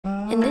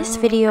In this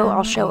video,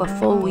 I'll show a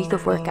full week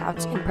of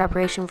workouts in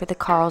preparation for the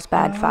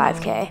Carlsbad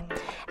 5K.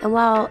 And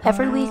while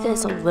every week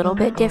is a little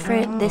bit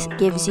different, this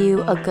gives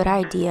you a good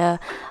idea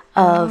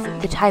of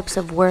the types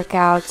of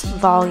workouts,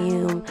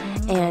 volume,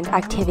 and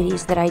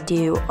activities that I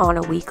do on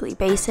a weekly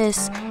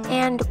basis,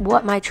 and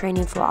what my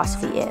training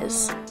philosophy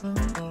is.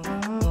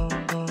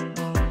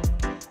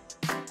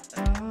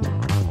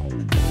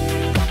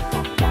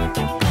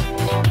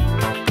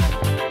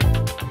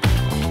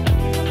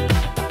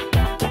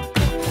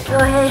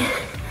 Oh, hey.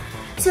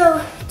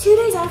 So, 2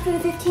 days after the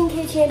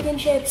 15K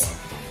championships,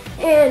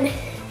 and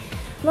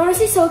I'm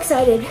honestly so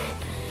excited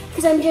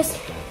because I'm just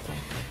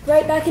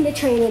right back into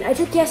training. I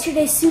took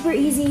yesterday super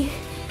easy.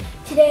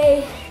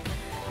 Today,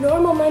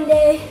 normal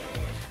Monday.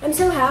 I'm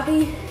so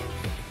happy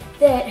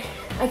that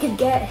I could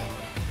get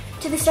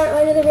to the start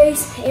line of the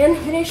race and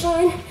finish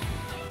line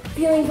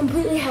feeling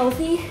completely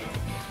healthy,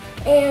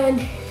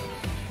 and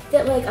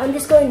that I'm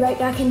just going right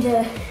back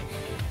into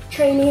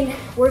training,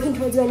 working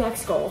towards my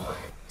next goal.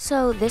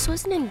 So this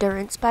was an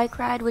endurance bike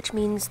ride, which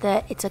means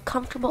that it's a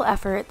comfortable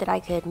effort that I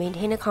could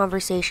maintain a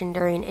conversation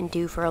during and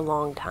do for a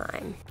long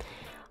time.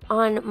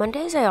 On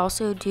Mondays, I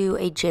also do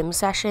a gym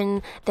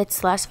session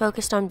that's less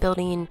focused on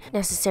building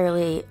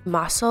necessarily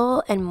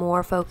muscle and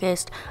more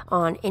focused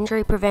on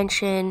injury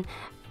prevention,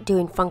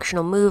 doing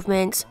functional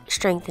movements,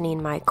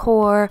 strengthening my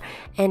core,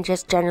 and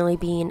just generally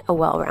being a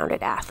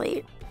well-rounded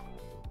athlete.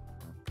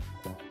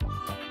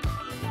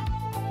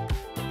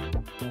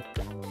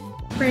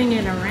 Bring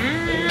it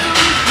around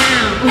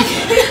town.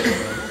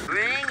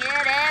 Bring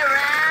it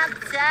around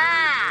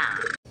town.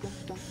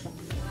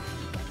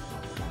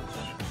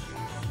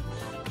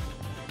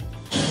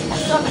 I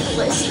got a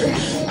blister.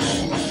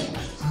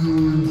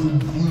 Feeling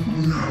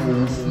completely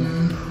healthy.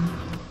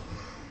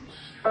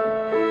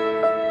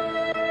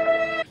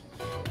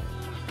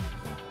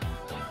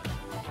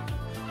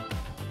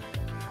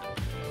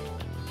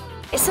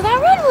 So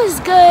that run was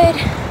good,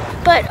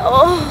 but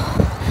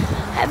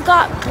I've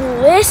got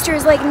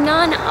blisters like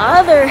none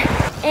other.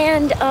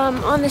 And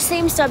on the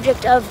same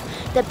subject of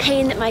the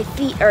pain that my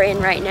feet are in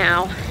right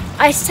now,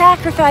 I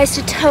sacrificed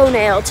a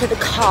toenail to the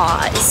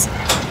cause.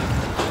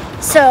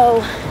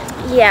 So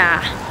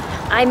yeah,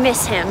 I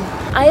miss him.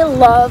 I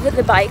love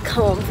the bike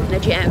home from the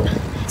gym.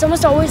 It's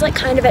almost always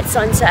kind of at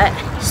sunset.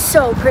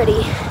 So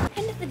pretty.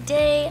 End of the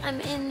day,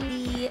 I'm in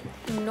the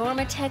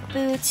Normatec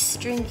boots,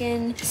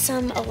 drinking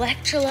some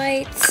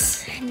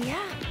electrolytes, and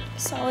yeah,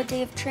 solid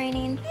day of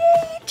training.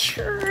 Yay,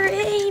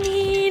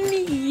 training,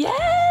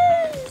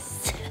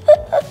 yes!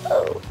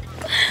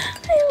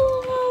 I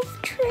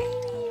love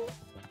training.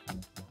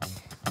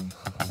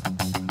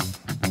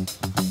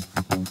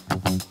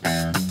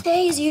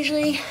 Today is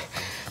usually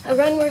a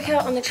run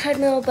workout on the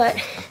treadmill, but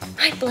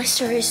my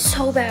blister is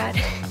so bad,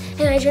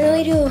 and I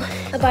generally do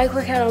a bike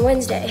workout on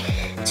Wednesday.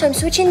 So I'm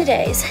switching the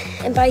days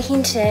and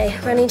biking today,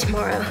 running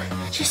tomorrow,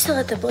 just to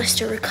let the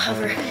blister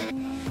recover.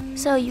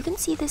 So you can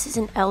see this is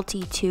an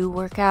LT2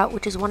 workout,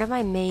 which is one of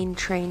my main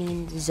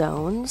training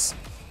zones.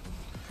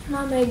 I'm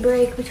on my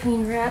break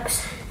between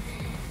reps.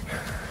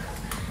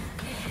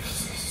 It's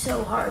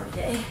so hard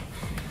today.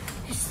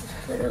 It's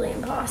literally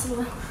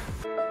impossible.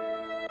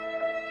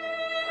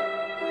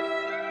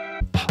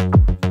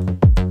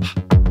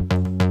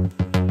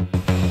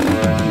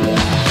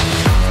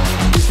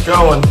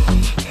 Going.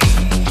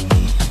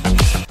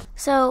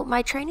 So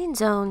my training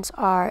zones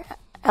are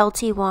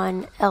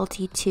LT1,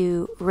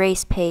 LT2,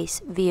 race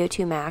pace,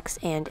 VO2 max,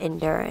 and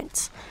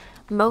endurance.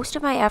 Most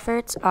of my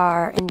efforts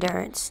are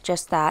endurance,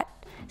 just that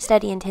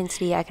steady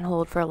intensity I can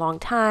hold for a long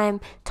time,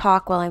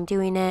 talk while I'm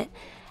doing it.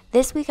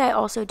 This week I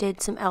also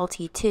did some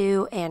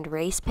LT2 and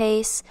race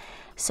pace.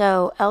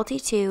 So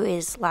LT2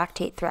 is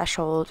lactate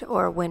threshold,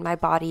 or when my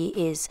body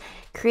is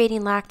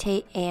creating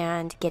lactate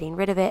and getting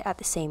rid of it at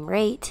the same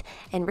rate.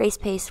 And race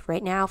pace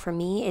right now for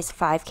me is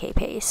 5K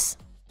pace.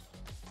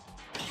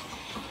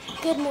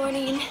 Good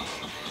morning.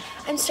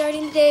 I'm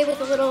starting the day with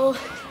a little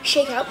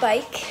shakeout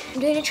bike. I'm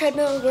doing a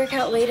treadmill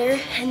workout later,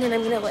 and then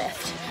I'm gonna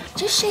lift.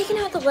 Just shaking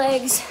out the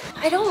legs.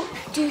 I don't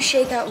do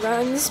shakeout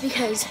runs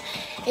because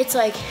it's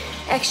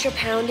extra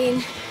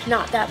pounding,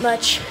 not that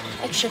much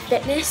extra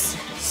fitness.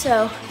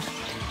 So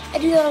I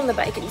do that on the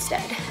bike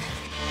instead.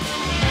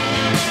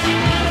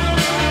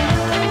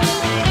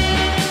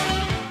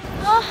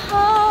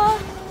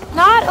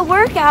 Not a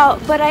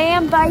workout, but I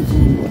am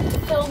biking to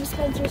film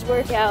Spencer's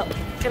workout.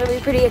 It's gonna be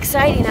pretty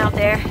exciting out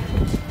there.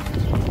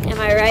 Am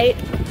I right?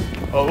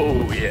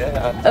 Oh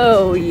yeah.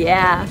 Oh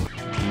yeah.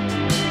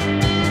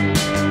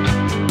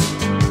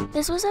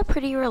 This was a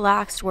pretty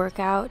relaxed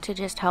workout to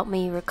just help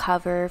me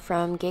recover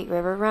from Gate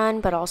River Run,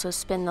 but also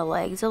spin the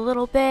legs a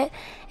little bit.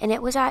 And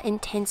it was at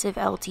intensive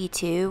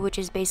LT2, which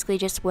is basically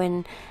just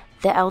when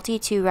the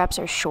LT2 reps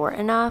are short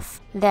enough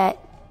that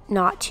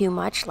not too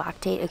much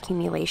lactate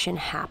accumulation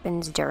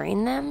happens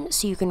during them,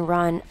 so you can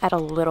run at a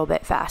little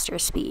bit faster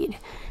speed.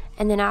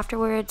 And then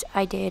afterwards,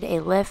 I did a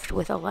lift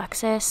with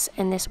Alexis,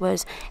 and this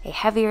was a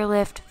heavier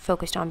lift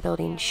focused on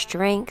building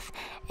strength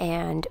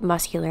and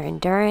muscular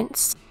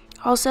endurance.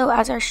 Also,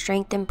 as our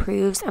strength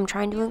improves, I'm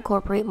trying to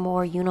incorporate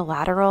more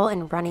unilateral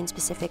and running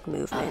specific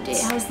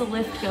movements. How's the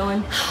lift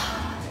going?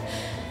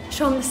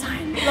 Show him the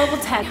sign. Level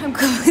 10. I'm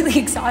completely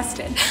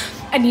exhausted.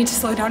 I need to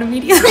slow down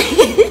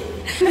immediately.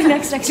 My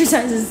next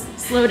exercise is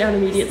slow down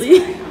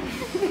immediately.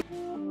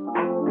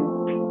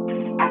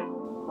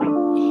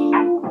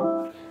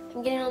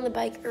 I'm getting on the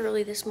bike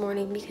early this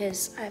morning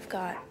because I've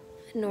got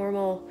a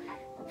normal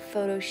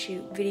photo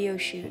shoot, video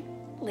shoot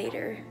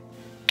later.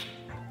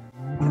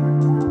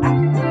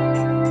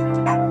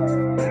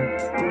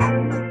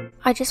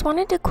 I just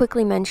wanted to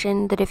quickly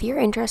mention that if you're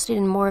interested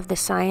in more of the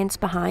science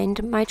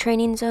behind my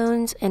training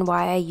zones and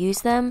why I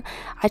use them,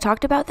 I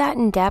talked about that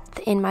in depth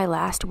in my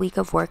last week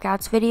of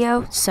workouts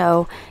video,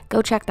 so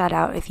go check that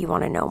out if you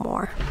want to know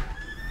more.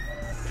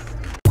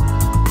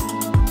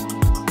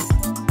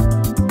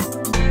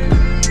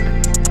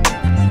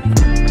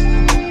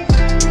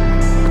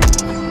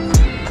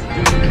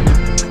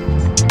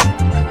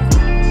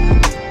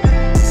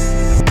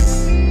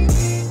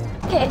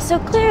 Okay, so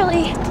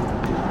clearly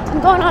I'm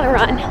going on a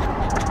run.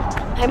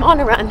 I'm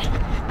on a run.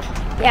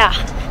 Yeah.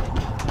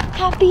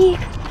 Happy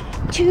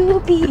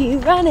to be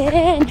running.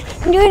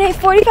 I'm doing a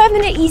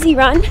 45-minute easy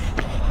run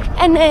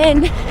and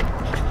then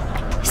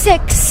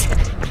 6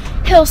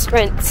 hill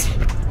sprints.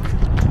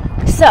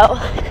 So,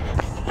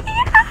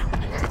 yeah.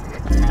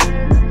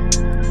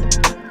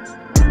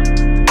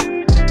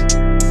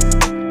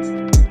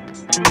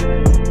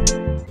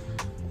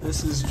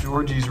 This is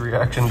Georgie's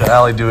reaction to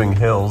Allie doing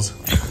hills.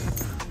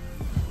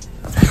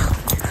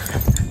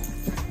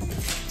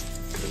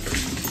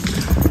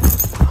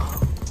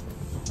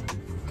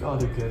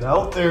 Gotta get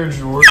out there,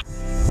 George.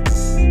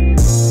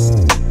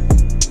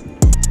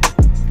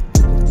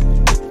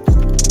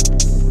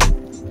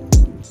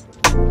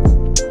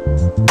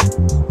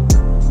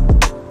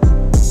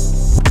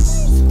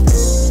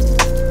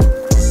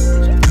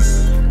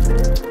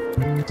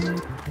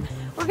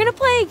 We're gonna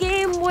play a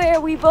game where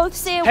we both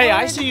say a word. Hey,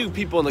 I see you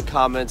people in the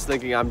comments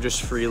thinking I'm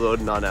just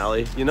freeloading on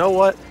Allie. You know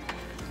what?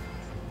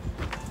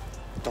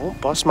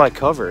 Don't bust my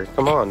cover.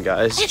 Come on,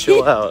 guys.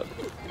 Chill out.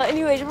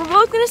 Anyways, we're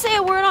both gonna say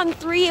a word on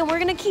 3 and we're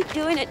gonna keep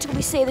doing it till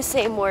we say the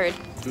same word.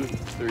 2,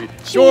 3.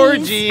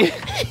 Georgie!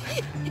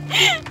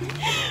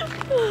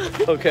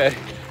 Okay.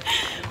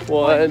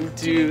 1,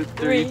 2,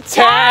 3.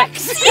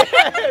 Tax!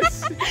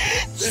 Yes!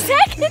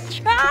 Second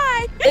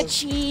try! The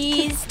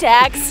cheese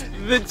tax.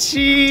 The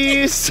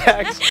cheese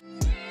tax.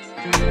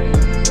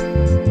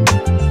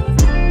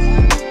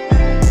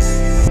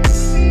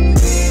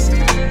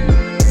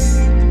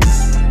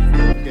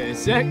 Okay,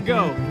 set,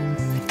 go.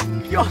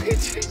 Yo,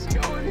 it's just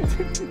going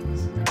into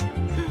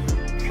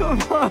this. Come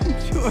on,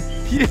 George.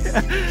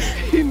 Yeah,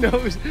 he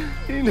knows.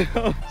 He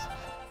knows.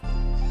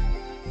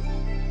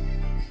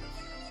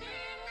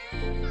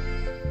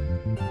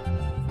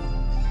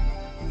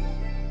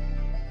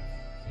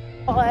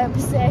 All I have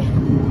to say.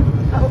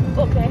 Oh,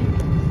 okay.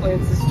 Wait,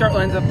 the start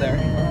line's up there.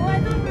 Oh,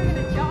 I thought we were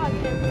gonna jog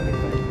in.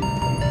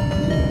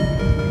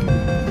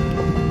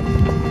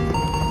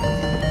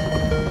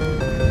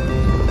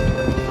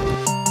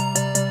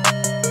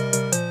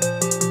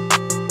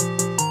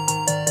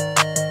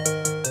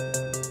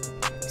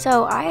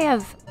 So I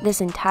have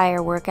this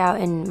entire workout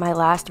in my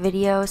last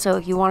video, so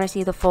if you want to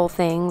see the full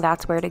thing,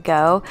 that's where to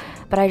go.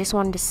 But I just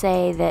wanted to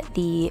say that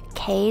the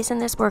Ks in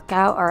this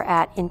workout are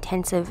at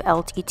intensive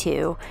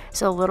LT2,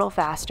 so a little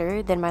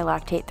faster than my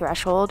lactate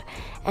threshold,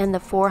 and the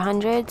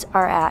 400s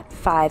are at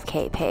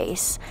 5K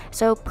pace.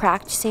 So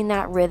practicing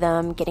that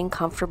rhythm, getting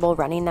comfortable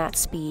running that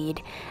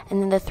speed,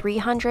 and then the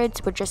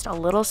 300s were just a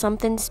little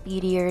something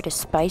speedier to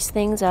spice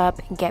things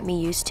up and get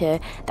me used to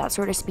that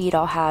sort of speed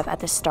I'll have at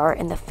the start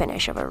and the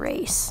finish of a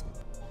race.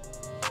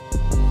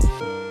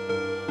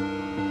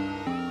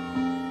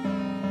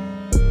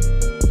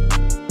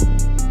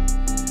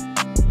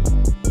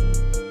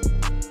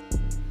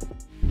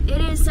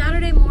 It is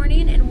Saturday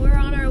morning and we're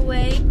on our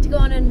way to go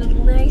on a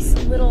nice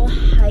little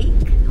hike.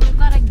 And we've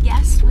got a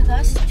guest with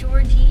us,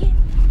 Georgie.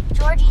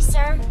 Georgie,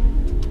 sir.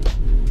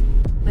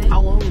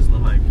 How long is the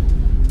hike?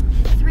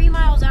 3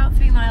 miles out,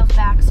 3 miles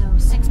back, so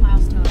 6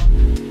 miles total.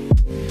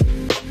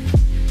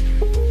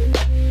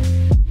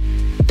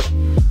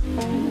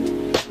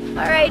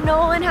 All right,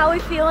 Nolan, how are we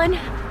feeling?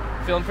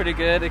 Feeling pretty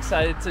good.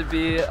 Excited to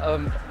be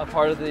a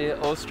part of the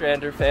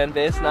Ostrander fan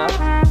base now.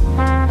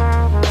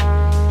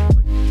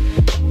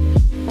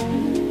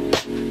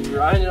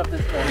 Grinding up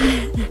this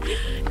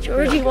thing.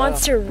 Georgie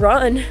wants to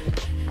run.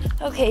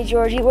 Okay,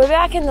 Georgie, we're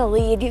back in the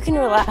lead. You can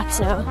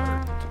relax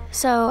now.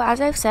 So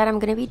as I've said, I'm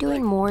going to be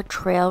doing more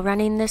trail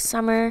running this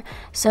summer,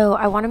 so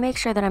I want to make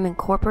sure that I'm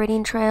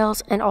incorporating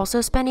trails and also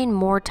spending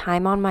more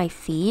time on my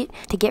feet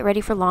to get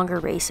ready for longer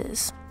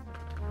races.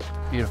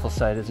 Beautiful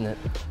sight, isn't it?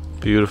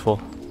 Beautiful.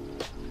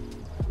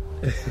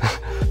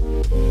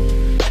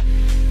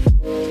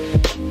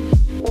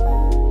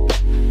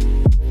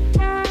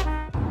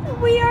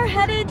 We are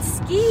headed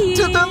skiing.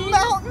 To the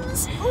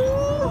mountains!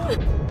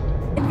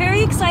 I'm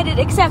very excited,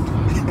 except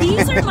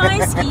these are my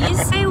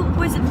skis. I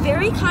was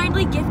very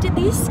kindly gifted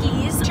these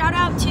skis. Shout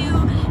out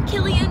to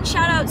Killian,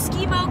 shout out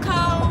Ski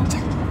Moco.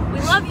 We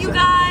Love you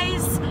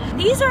guys.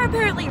 These are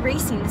apparently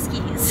racing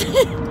skis.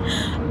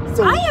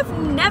 I have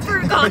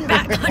never gone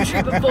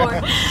backcountry before.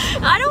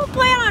 I don't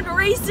plan on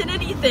racing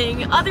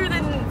anything other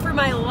than for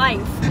my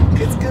life.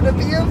 It's gonna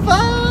be a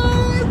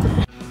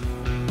vibe.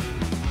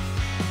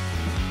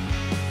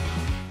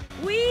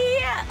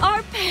 We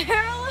are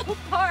parallel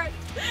parked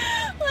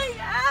like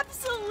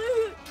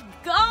absolute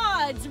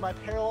gods. My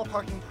parallel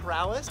parking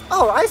prowess.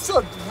 Oh, I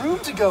still have room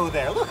to go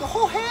there. Look, a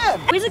whole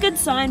hand. Always a good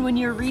sign when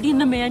you're reading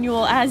the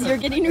manual as you're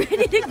getting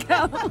ready to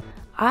go.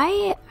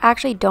 I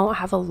actually don't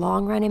have a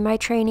long run in my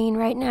training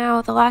right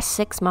now. The last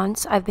 6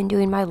 months I've been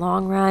doing my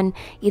long run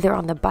either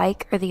on the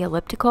bike or the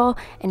elliptical,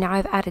 and now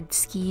I've added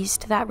skis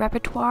to that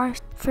repertoire.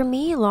 For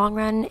me, long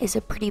run is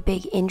a pretty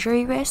big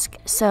injury risk,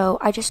 so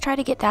I just try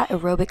to get that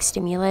aerobic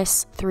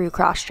stimulus through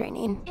cross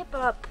training. Hip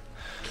up,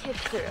 kick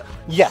through.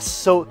 Yes,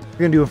 so we're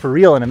gonna do it for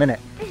real in a minute.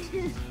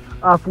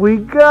 Up we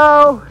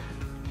go.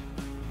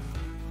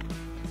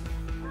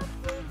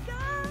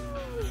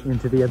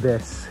 Into the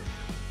abyss.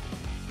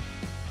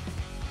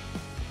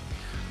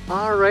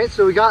 All right,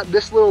 so we got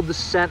this little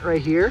descent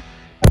right here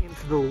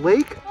into the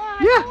lake.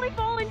 I've only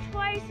fallen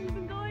twice and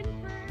been going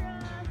for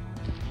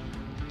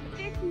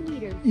 50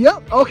 meters.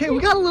 Yep, okay, we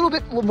got a little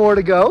bit more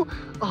to go.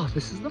 Oh,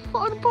 this is the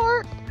fun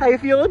part. How you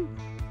feeling?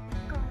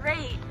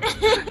 Great.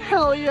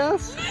 Hell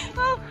yes. We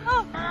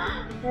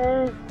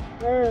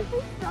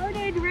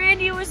started,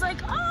 Randy was like,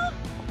 oh,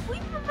 we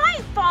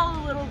might fall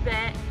a little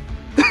bit.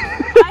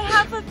 I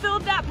have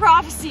fulfilled that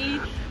prophecy.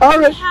 All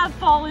right. We have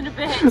fallen a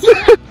bit.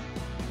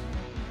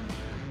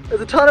 There's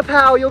a ton of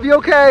power, you'll be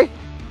okay.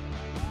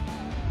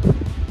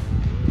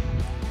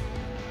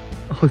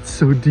 Oh, it's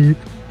so deep.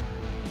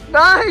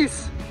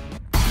 Nice!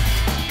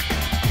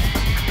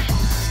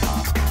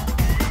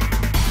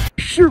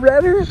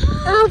 Shredder,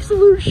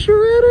 absolute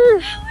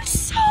shredder. That was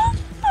so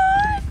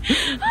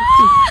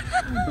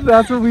fun.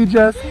 That's what we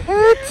just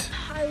hit.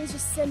 I was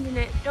just sending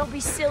it. Don't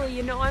be silly,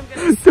 you know I'm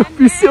gonna send Don't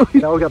be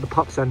silly. Now we got the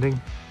pup sending.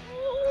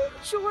 Oh,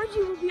 Georgie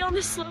will be on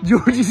the slope.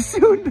 Georgie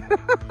soon.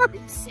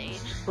 Insane.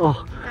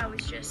 Oh. That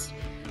was just,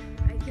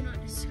 I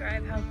cannot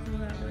describe how cool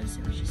that was.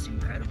 It was just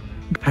incredible.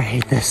 I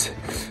hate this.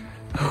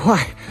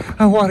 Why?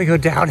 I want to go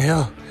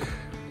downhill.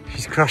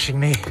 She's crushing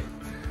me.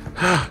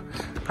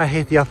 I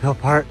hate the uphill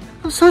part.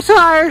 I'm so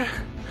tired.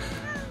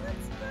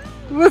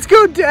 Let's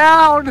go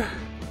down.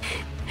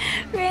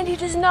 Randy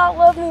does not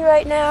love me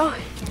right now. I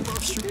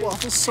love street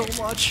waffles so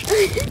much.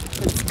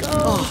 Let's go.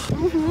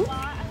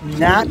 Oh.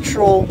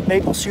 Natural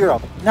maple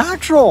syrup.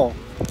 Natural.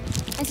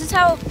 This is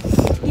how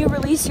you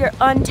release your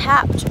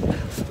untapped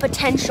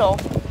potential.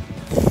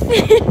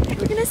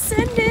 We're gonna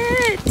send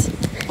it.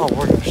 Oh,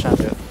 we're gonna send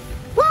it.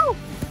 Woo!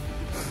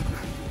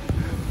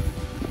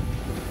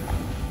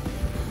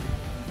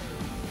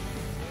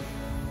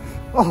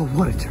 Oh,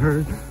 what a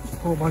turn.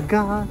 Oh my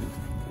God.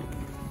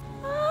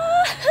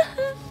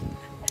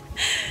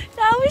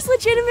 That was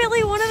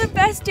legitimately one of the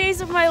best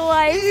days of my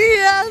life.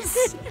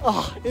 Yes!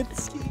 Oh,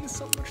 it's skiing is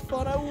so much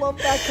fun. I love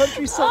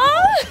backcountry so much.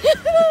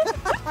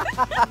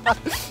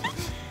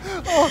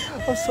 Oh,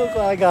 I'm so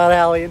glad I got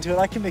Allie into it.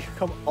 I can make her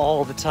come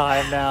all the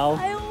time now.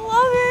 I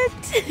love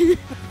it.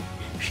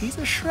 She's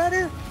a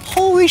shredder.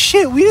 Holy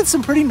shit, we did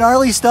some pretty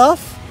gnarly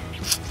stuff.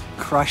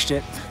 Crushed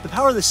it. The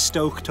power of the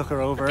stoke took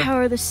her over.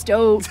 Power of the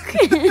stoke.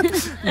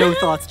 No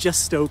thoughts,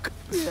 just stoke.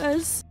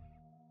 Yes.